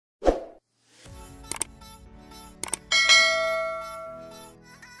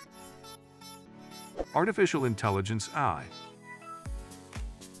Artificial intelligence (AI)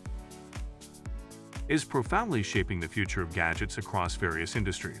 is profoundly shaping the future of gadgets across various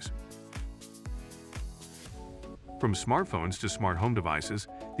industries. From smartphones to smart home devices,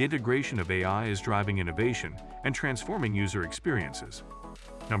 the integration of AI is driving innovation and transforming user experiences.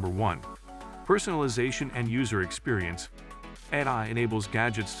 Number 1. Personalization and user experience. AI enables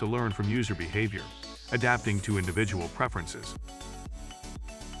gadgets to learn from user behavior, adapting to individual preferences.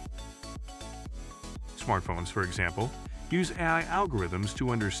 Smartphones, for example, use AI algorithms to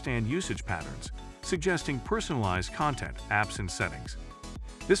understand usage patterns, suggesting personalized content, apps, and settings.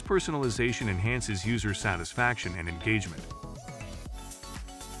 This personalization enhances user satisfaction and engagement.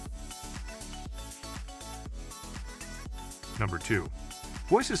 Number 2.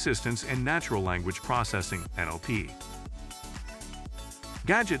 Voice assistants and natural language processing (NLP).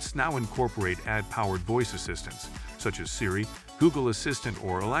 Gadgets now incorporate AI-powered voice assistants, such as Siri, Google Assistant,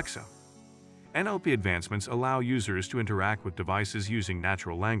 or Alexa. NLP advancements allow users to interact with devices using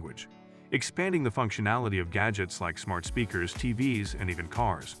natural language, expanding the functionality of gadgets like smart speakers, TVs, and even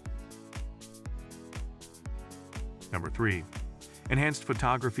cars. Number 3. Enhanced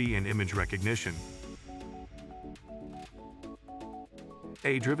photography and image recognition.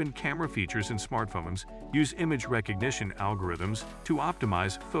 AI-driven camera features in smartphones use image recognition algorithms to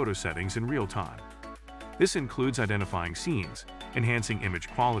optimize photo settings in real time. This includes identifying scenes, enhancing image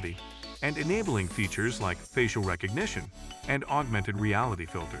quality, and enabling features like facial recognition and augmented reality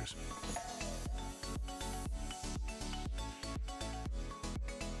filters.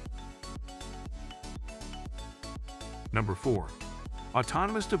 Number 4.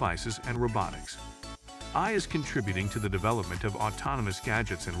 Autonomous devices and robotics. AI is contributing to the development of autonomous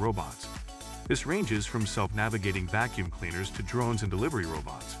gadgets and robots. This ranges from self-navigating vacuum cleaners to drones and delivery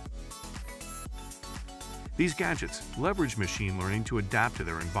robots. These gadgets leverage machine learning to adapt to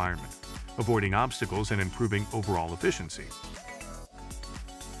their environment, avoiding obstacles and improving overall efficiency.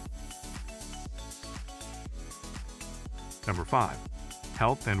 Number 5.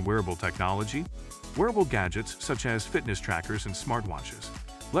 Health and wearable technology. Wearable gadgets such as fitness trackers and smartwatches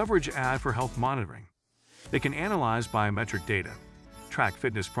leverage AI for health monitoring. They can analyze biometric data, track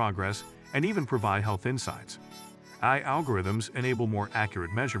fitness progress, and even provide health insights. AI algorithms enable more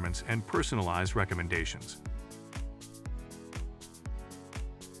accurate measurements and personalized recommendations.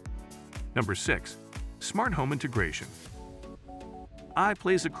 Number 6. Smart home integration. AI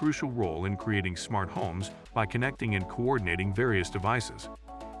plays a crucial role in creating smart homes by connecting and coordinating various devices.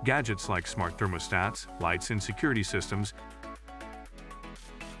 Gadgets like smart thermostats, lights, and security systems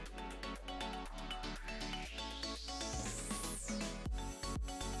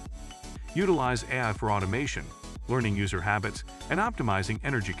utilize AI for automation, learning user habits, and optimizing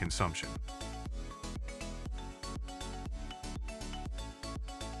energy consumption.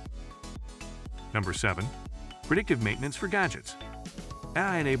 Number 7. Predictive maintenance for gadgets.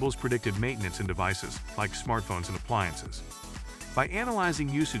 AI enables predictive maintenance in devices like smartphones and appliances. By analyzing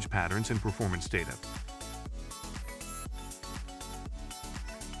usage patterns and performance data,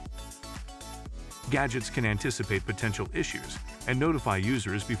 gadgets can anticipate potential issues and notify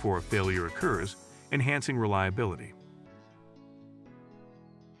users before a failure occurs, enhancing reliability.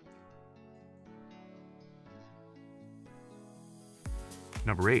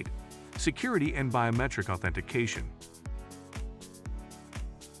 Number 8. Security and biometric authentication.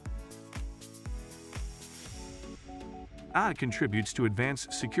 AI contributes to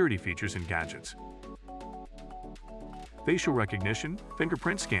advanced security features in gadgets. Facial recognition,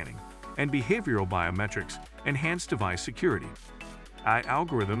 fingerprint scanning, and behavioral biometrics enhance device security. AI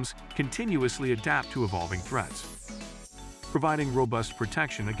algorithms continuously adapt to evolving threats, providing robust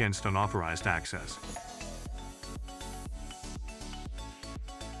protection against unauthorized access.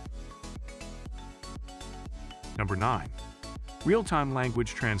 Number 9. Real-time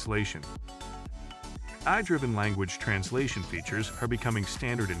language translation. AI-driven language translation features are becoming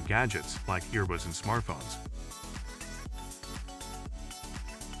standard in gadgets like earbuds and smartphones.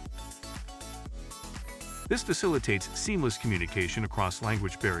 This facilitates seamless communication across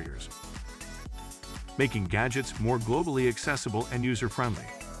language barriers, making gadgets more globally accessible and user-friendly.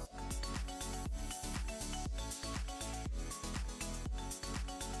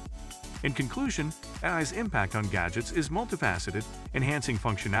 In conclusion, AI's impact on gadgets is multifaceted, enhancing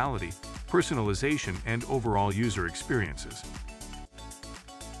functionality, personalization, and overall user experiences.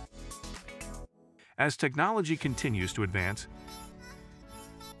 As technology continues to advance,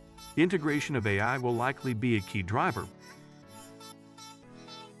 the integration of AI will likely be a key driver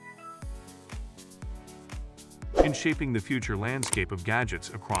in shaping the future landscape of gadgets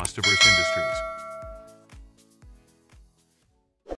across diverse industries.